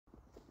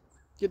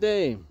Good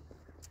day.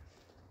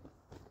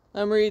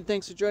 I'm Reed.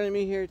 Thanks for joining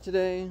me here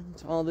today.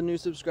 To all the new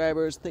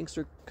subscribers, thanks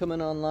for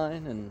coming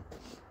online and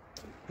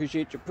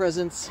appreciate your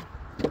presence.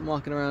 I'm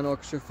walking around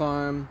Orchestra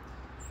Farm.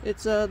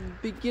 It's the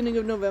beginning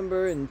of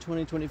November in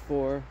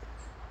 2024,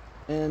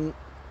 and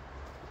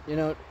you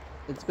know,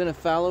 it's been a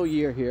fallow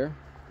year here,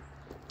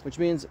 which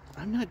means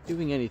I'm not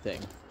doing anything.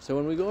 So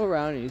when we go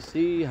around and you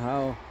see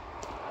how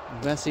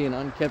messy and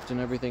unkempt and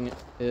everything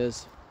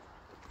is,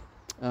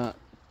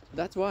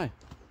 that's why.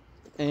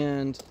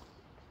 And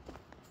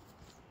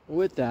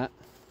with that,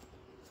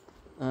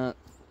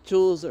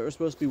 tools that were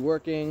supposed to be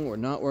working were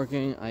not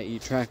working, i.e.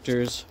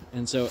 tractors,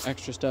 and so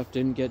extra stuff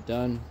didn't get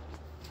done.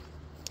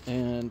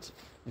 And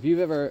if you've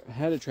ever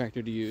had a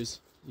tractor to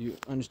use, you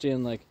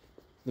understand like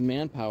the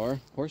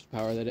manpower,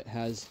 horsepower that it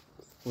has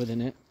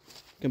within it,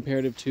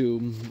 comparative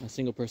to a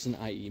single person,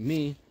 i.e.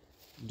 me,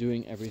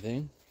 doing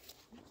everything.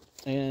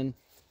 And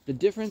the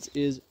difference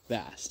is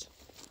vast.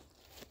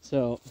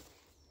 So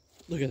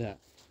look at that.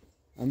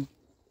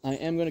 I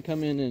am going to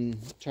come in and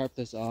sharp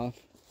this off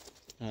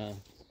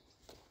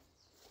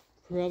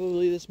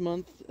probably this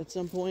month at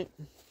some point,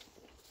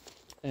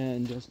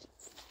 and just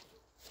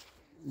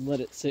let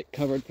it sit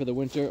covered for the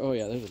winter. Oh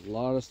yeah, there's a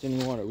lot of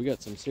standing water. We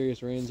got some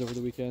serious rains over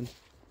the weekend.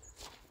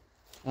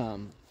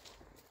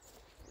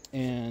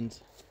 And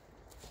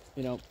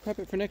you know, prep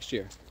it for next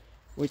year,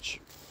 which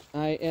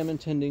I am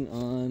intending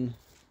on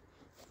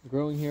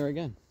growing here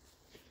again.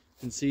 You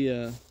can see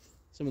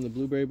some of the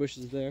blueberry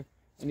bushes there.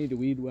 I need to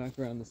weed whack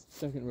around the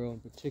second row in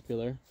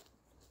particular.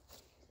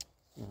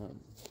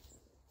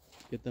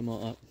 Get them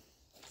all up.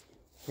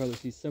 Probably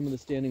see some of the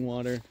standing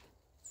water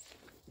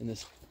in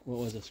this, what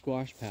was a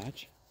squash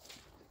patch.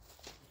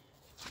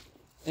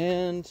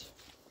 And,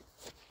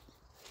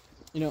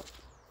 you know,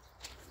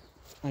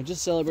 I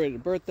just celebrated a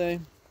birthday,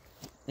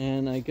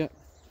 and I got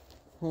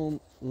home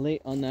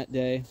late on that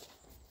day,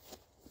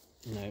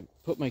 and I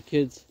put my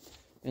kids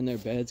in their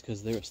beds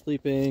because they were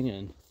sleeping,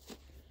 and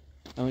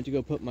I went to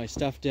go put my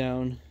stuff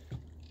down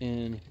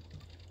in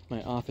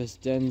my office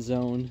den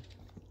zone,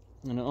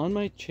 and on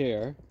my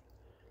chair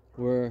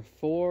were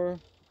 4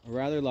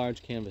 rather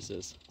large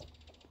canvases.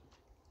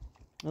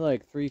 They're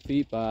like 3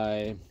 feet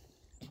by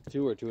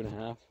 2 or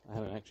 2.5. I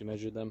haven't actually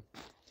measured them.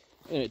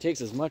 And it takes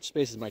as much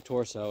space as my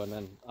torso and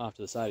then off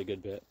to the side a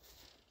good bit.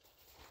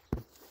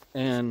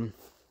 And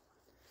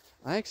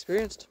I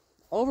experienced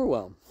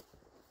overwhelm,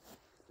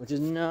 which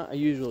is not a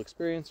usual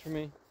experience for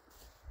me.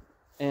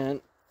 And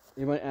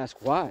you might ask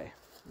why.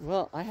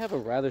 Well, I have a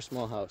rather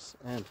small house,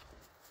 and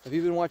if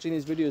you've been watching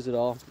these videos at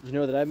all, you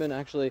know that I've been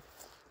actually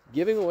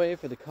giving away,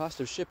 for the cost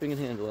of shipping and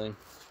handling,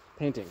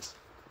 paintings.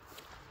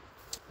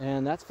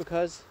 And that's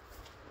because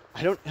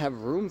I don't have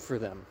room for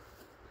them,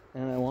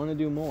 and I want to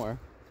do more,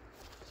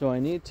 so I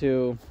need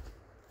to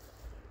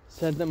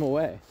send them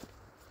away.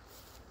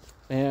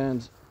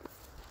 And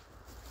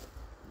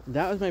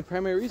that was my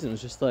primary reason. It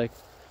was just like,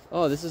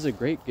 oh, this is a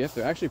great gift.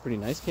 They're actually pretty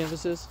nice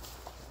canvases.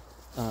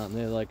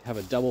 They like have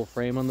a double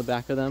frame on the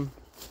back of them.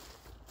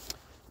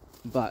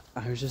 But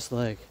I was just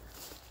like,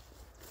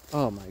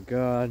 oh my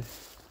god,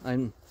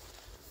 I'm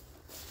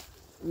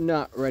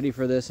not ready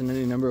for this in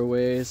any number of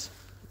ways.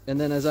 And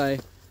then as I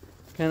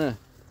kind of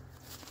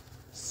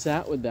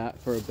sat with that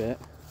for a bit,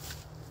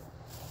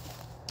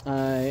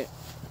 I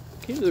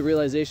came to the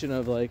realization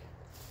of, like,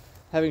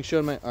 having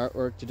shown my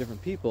artwork to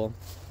different people,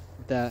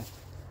 that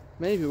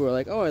many people were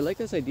like, oh, I like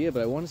this idea,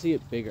 but I want to see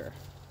it bigger.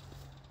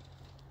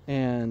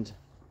 And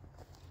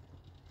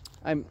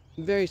I'm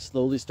very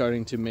slowly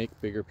starting to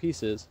make bigger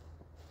pieces,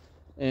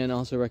 and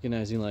also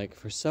recognizing, like,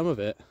 for some of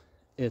it,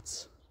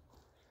 it's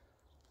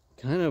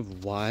kind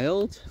of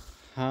wild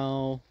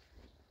how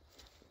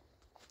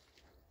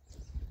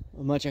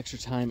much extra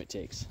time it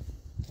takes.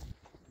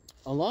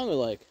 Along with,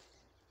 like,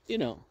 you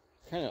know,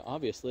 kind of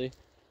obviously,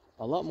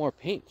 a lot more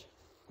paint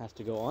has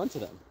to go onto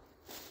them.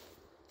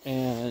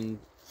 And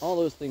all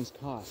those things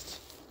cost.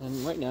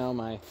 And right now,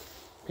 my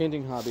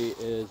painting hobby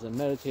is a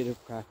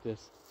meditative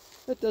practice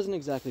that doesn't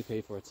exactly pay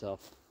for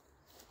itself.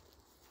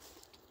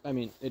 I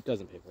mean, it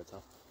doesn't pay for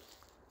itself.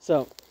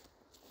 So,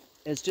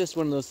 it's just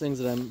one of those things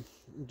that I'm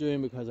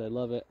doing because I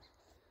love it,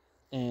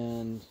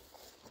 and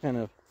kind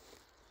of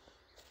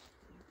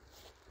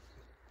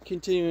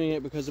continuing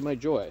it because of my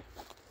joy.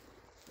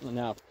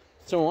 Now, if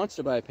someone wants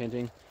to buy a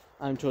painting,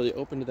 I'm totally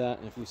open to that,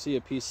 and if you see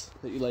a piece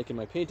that you like in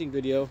my painting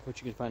video, which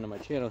you can find on my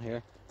channel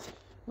here,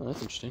 oh,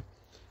 that's interesting,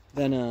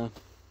 then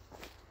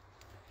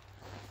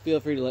feel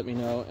free to let me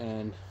know,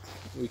 and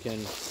we can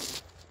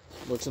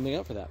work something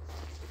out for that.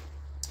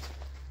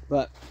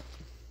 But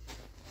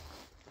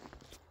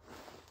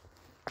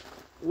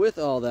with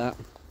all that,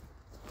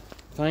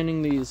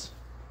 finding these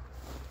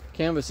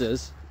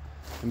canvases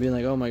and being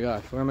like, oh my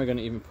gosh, where am I going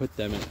to even put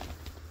them? And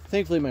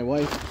thankfully my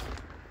wife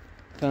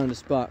found a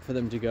spot for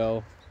them to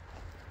go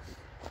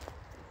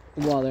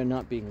while they're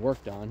not being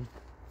worked on.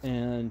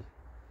 And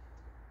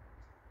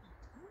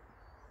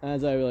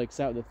as I like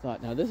sat with the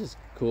thought, now this is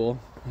cool,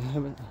 I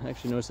haven't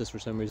actually noticed this for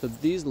some reason. So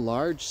these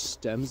large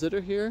stems that are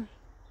here,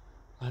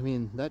 I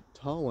mean, that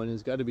tall one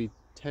has got to be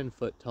 10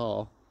 foot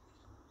tall.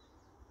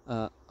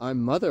 our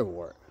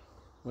motherwort,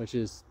 which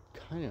is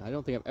kind of, I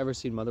don't think I've ever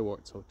seen motherwort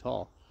so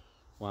tall.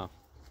 Wow.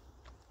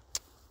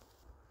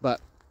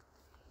 But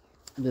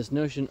this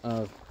notion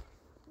of,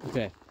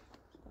 okay,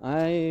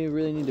 I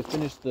really need to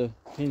finish the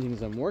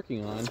paintings I'm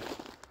working on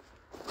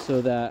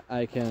so that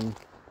I can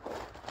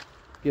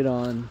get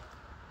on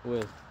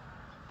with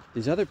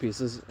these other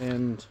pieces.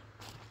 And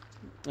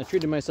I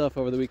treated myself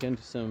over the weekend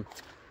to some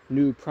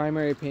new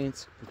primary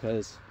paints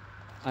because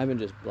I've been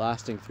just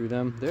blasting through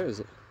them.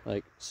 There's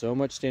like so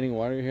much standing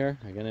water here.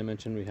 Again, I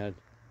mentioned we had,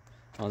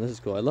 oh, this is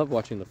cool. I love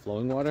watching the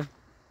flowing water.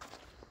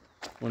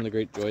 One of the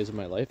great joys of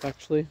my life,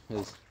 actually,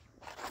 is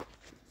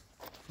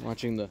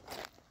watching the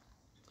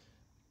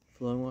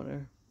flowing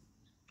water.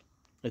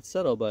 It's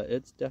subtle, but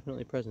it's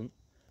definitely present.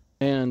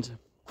 And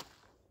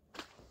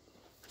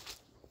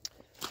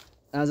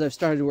as I've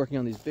started working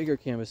on these bigger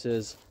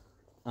canvases,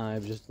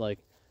 I've just like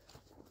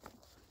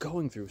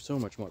going through so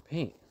much more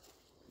paint.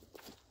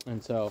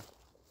 And so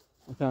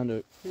I found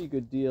a pretty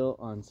good deal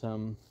on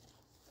some,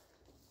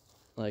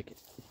 like,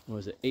 what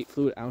was it, 8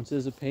 fluid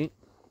ounces of paint.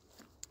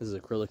 This is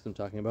acrylics I'm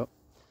talking about.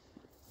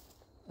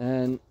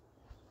 And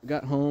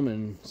got home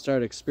and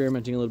started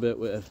experimenting a little bit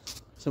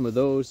with some of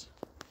those,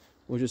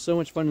 which was so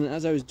much fun. And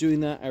as I was doing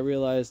that, I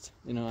realized,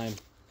 you know, I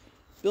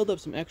build up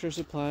some extra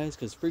supplies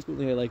because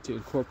frequently I like to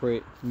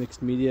incorporate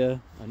mixed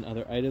media and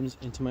other items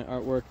into my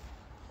artwork.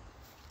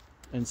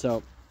 And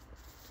so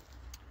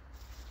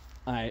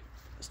I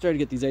started to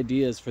get these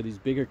ideas for these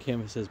bigger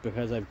canvases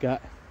because I've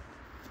got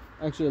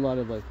actually a lot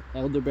of like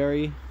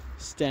elderberry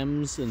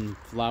stems and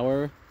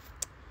flower.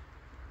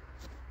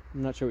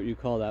 I'm not sure what you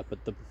call that,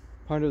 but the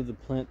part of the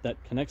plant that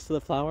connects to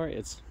the flower,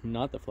 it's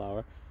not the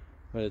flower,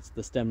 but it's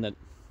the stem that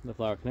the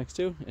flower connects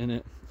to, and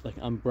it like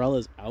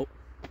umbrellas out.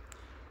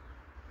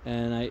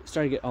 And I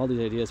started to get all these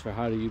ideas for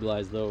how to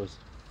utilize those.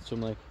 So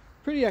I'm like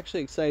pretty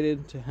actually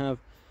excited to have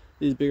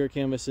these bigger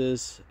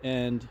canvases,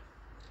 and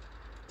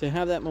to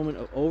have that moment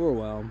of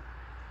overwhelm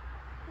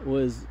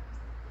was,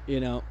 you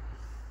know,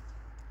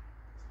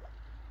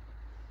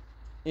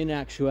 in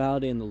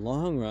actuality, in the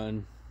long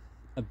run,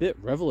 a bit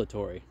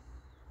revelatory.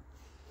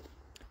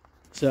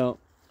 So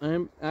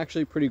I'm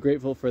actually pretty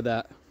grateful for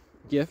that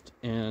gift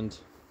and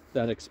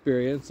that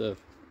experience of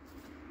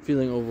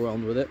feeling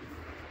overwhelmed with it.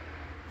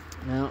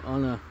 Now,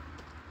 on a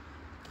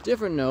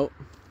different note,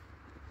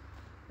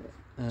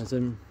 as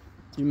you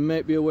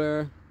might be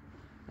aware,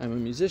 I'm a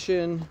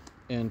musician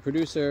and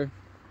producer,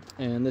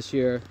 and this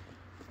year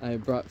I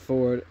brought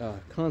forward a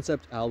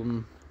concept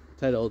album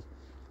titled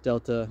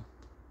Delta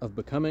of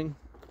Becoming,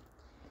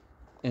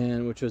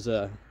 and which was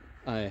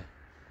I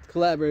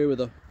collaborated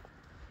with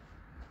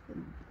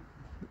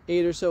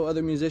 8 or so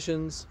other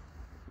musicians,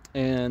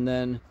 and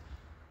then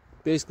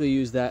basically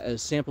used that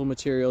as sample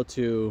material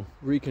to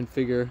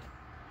reconfigure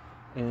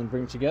and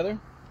bring together.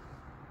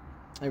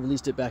 I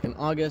released it back in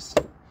August,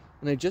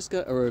 and I just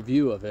got a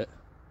review of it.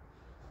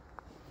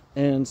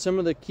 And some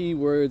of the key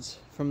words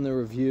from the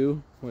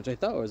review, which I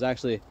thought was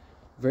actually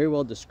very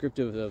well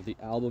descriptive of the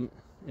album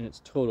in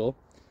its total,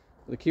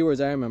 the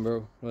keywords I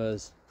remember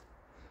was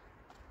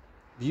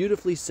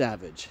beautifully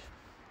savage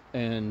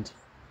and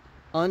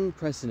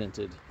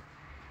unprecedented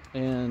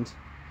and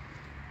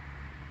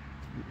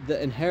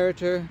the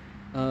inheritor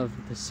of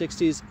the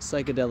 60s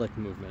psychedelic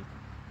movement.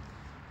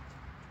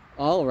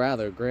 All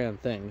rather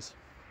grand things.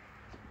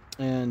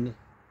 And,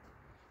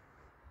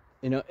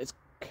 you know, it's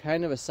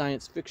kind of a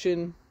science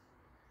fiction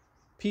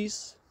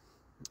piece,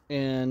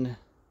 and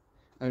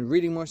I've been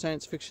reading more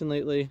science fiction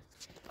lately,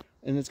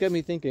 and it's got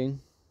me thinking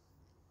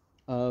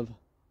of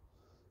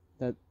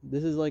that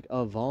this is like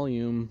a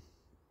volume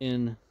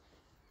in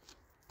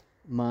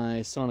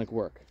my sonic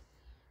work,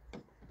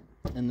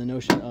 and the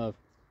notion of,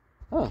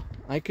 oh,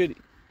 I could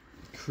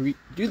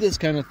do this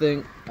kind of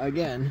thing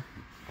again,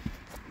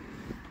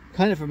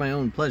 kind of for my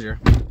own pleasure.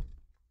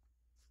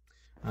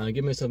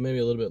 Give myself maybe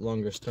a little bit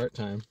longer start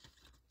time,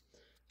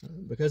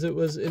 because it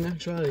was in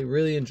actuality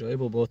really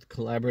enjoyable, both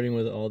collaborating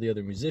with all the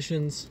other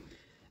musicians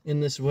in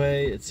this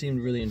way. It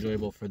seemed really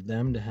enjoyable for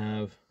them to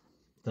have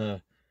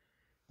the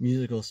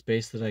musical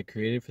space that I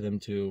created for them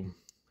to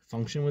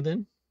function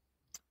within.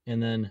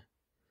 And then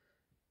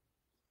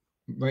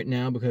right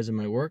now, because of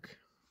my work,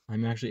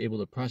 I'm actually able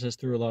to process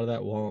through a lot of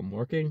that while I'm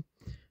working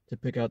to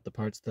pick out the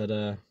parts that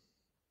are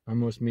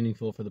most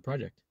meaningful for the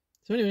project.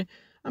 So anyway,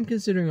 I'm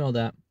considering all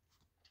that.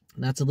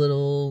 That's a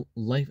little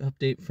life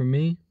update from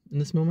me in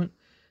this moment.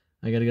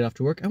 I gotta get off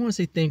to work. I want to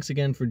say thanks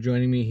again for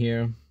joining me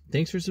here.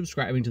 Thanks for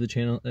subscribing to the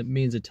channel. That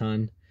means a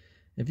ton.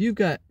 If you've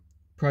got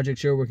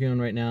projects you're working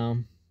on right now,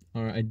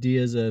 or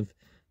ideas of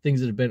things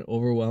that have been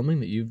overwhelming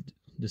that you've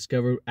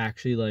discovered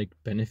actually like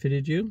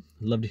benefited you,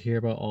 I'd love to hear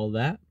about all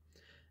that.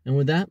 And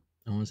with that,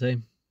 I want to say,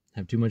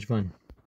 have too much fun.